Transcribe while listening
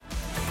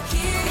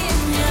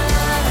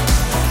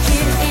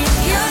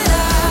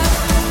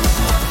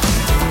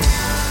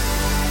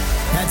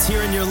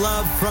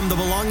Love from The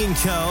Belonging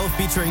Co.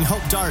 featuring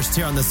Hope Darst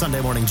here on the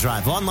Sunday Morning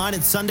Drive. Online at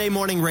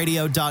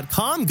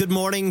sundaymorningradio.com. Good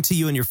morning to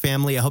you and your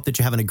family. I hope that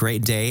you're having a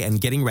great day and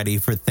getting ready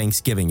for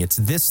Thanksgiving. It's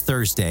this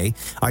Thursday.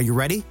 Are you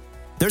ready?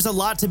 There's a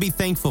lot to be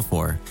thankful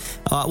for.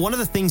 One of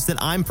the things that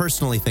I'm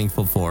personally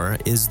thankful for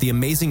is the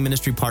amazing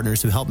ministry partners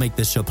who help make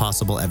this show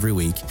possible every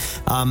week.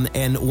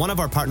 And one of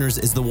our partners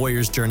is The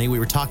Warrior's Journey. We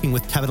were talking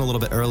with Kevin a little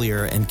bit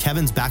earlier, and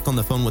Kevin's back on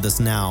the phone with us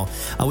now.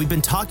 We've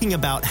been talking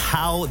about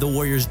how The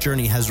Warrior's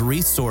Journey has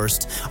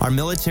resourced our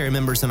military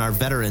members and our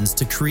veterans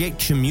to create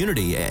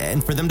community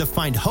and for them to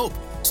find hope,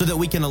 so that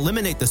we can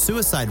eliminate the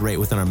suicide rate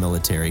within our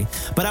military.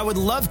 But I would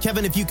love,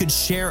 Kevin, if you could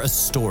share a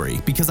story,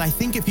 because I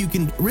think if you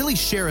can really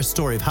share a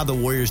story of how the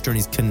Warrior's Journey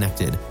is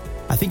connected,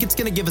 I think it's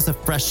going to give us a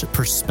fresh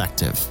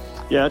perspective.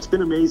 Yeah, it's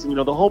been amazing. You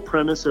know, the whole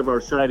premise of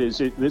our site is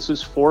this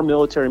is for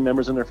military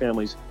members and their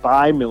families,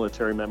 by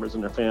military members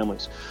and their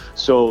families.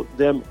 So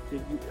them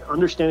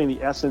understanding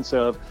the essence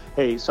of,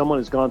 hey, someone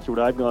has gone through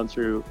what I've gone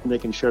through, and they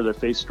can share their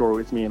faith story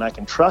with me, and I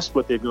can trust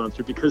what they've gone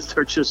through because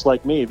they're just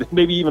like me,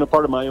 maybe even a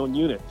part of my own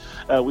unit.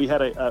 We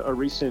had a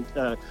recent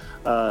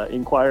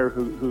inquirer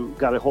who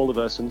got a hold of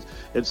us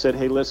and said,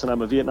 hey, listen,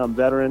 I'm a Vietnam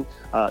veteran,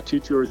 2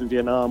 tours in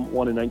Vietnam,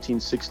 one in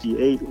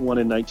 1968, one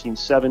in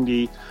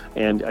 1970,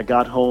 and I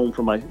got home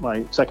from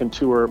my second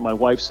tour. My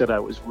wife said I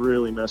was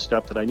really messed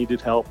up, that I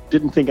needed help.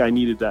 Didn't think I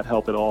needed that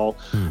help at all.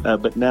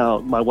 But now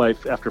my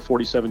wife, after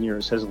 47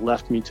 years, has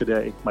left me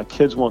today. My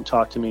kids won't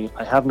talk to me.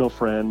 I have no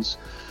friends.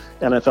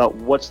 And I thought,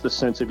 what's the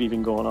sense of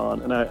even going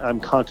on? And I'm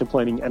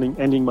contemplating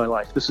ending my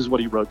life. This is what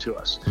he wrote to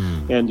us.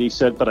 And he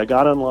said, but I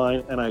got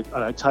online and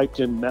I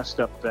typed in messed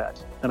up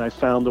vet, and I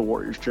found the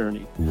Warrior's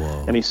Journey.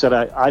 Whoa. And he said,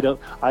 I don't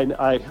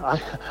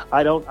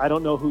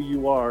know who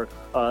you are,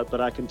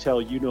 but I can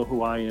tell you know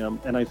who I am,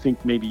 and I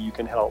think maybe you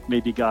can help.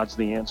 Maybe God's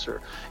the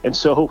answer. And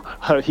so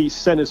he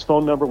sent his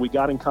phone number. We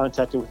got in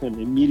contact with him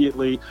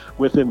immediately.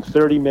 Within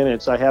 30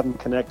 minutes, I have him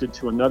connected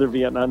to another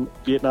Vietnam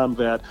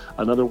vet,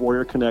 another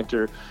Warrior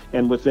Connector,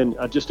 and within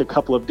just a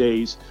couple of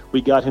days,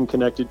 we got him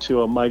connected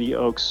to a Mighty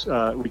Oaks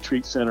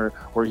retreat center,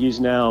 where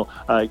he's now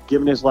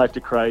given his life to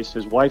Christ.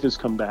 His wife has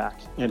come back,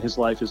 and his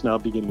life is now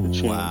beginning to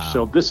change. Wow.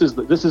 So this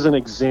is an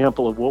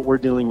example of what we're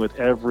dealing with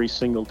every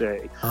single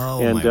day.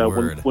 Oh, and my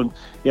word.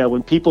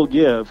 when people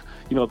give,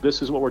 you know,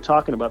 this is what we're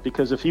talking about.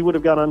 Because if he would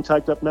have got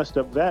untyped up, messed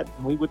up vet,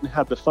 and we wouldn't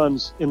have the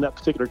funds in that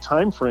particular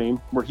time frame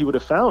where he would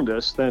have found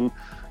us, then,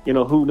 you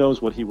know, who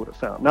knows what he would have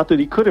found. Not that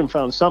he couldn't have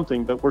found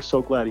something, but we're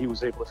so glad he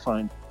was able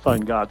to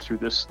find God through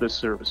this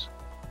service.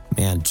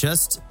 Man,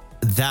 just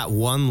that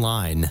one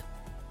line,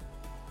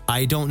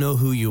 I don't know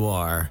who you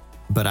are,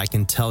 but I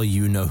can tell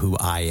you know who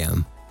I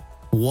am.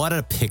 What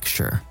a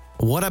picture.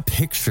 What a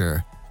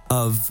picture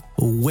of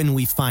when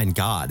we find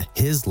God,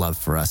 his love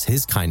for us,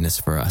 his kindness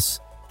for us.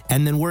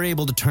 And then we're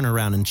able to turn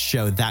around and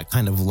show that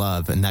kind of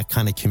love and that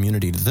kind of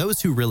community to those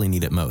who really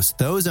need it most.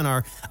 Those in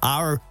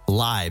our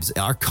lives,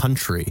 our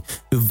country,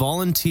 who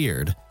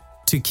volunteered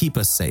to keep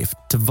us safe,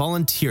 to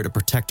volunteer to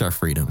protect our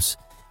freedoms.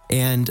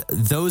 And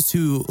those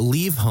who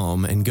leave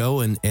home and go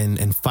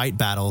and fight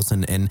battles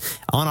and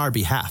on our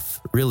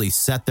behalf really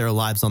set their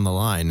lives on the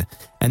line,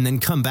 and then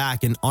come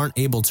back and aren't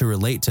able to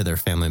relate to their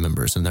family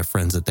members and their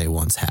friends that they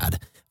once had.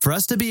 For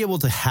us to be able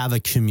to have a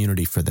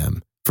community for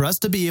them, for us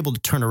to be able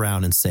to turn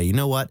around and say, you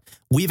know what,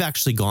 we've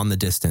actually gone the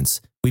distance.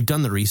 We've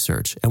done the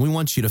research, and we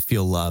want you to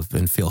feel love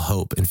and feel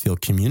hope and feel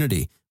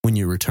community when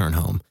you return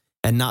home,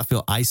 and not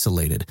feel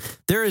isolated.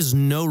 There is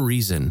no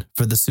reason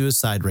for the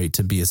suicide rate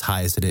to be as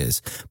high as it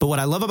is. But what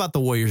I love about the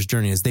Warrior's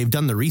Journey is they've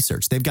done the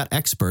research. They've got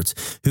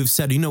experts who've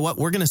said, you know what,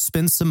 we're going to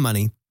spend some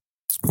money.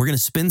 We're going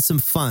to spend some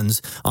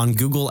funds on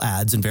Google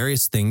ads and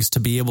various things to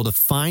be able to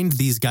find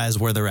these guys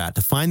where they're at,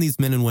 to find these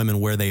men and women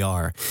where they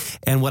are.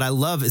 And what I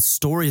love is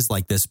stories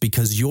like this,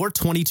 because your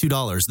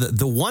 $22,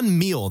 the one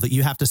meal that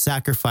you have to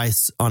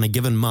sacrifice on a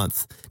given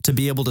month to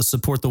be able to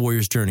support the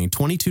Warrior's Journey,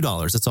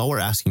 $22, that's all we're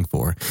asking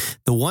for.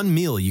 The one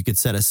meal you could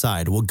set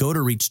aside will go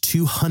to reach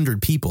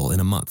 200 people in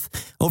a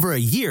month. Over a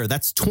year,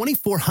 that's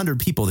 2,400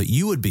 people that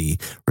you would be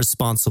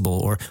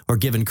responsible or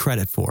given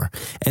credit for.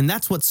 And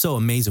that's what's so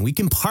amazing. We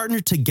can partner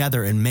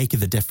together and make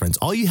the difference.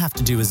 All you have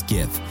to do is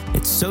give.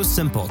 It's so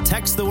simple.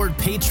 Text the word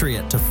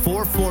Patriot to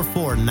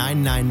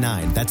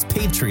 444-999. That's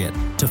Patriot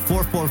to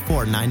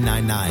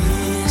 444-999.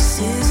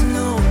 This is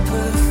no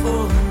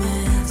performance.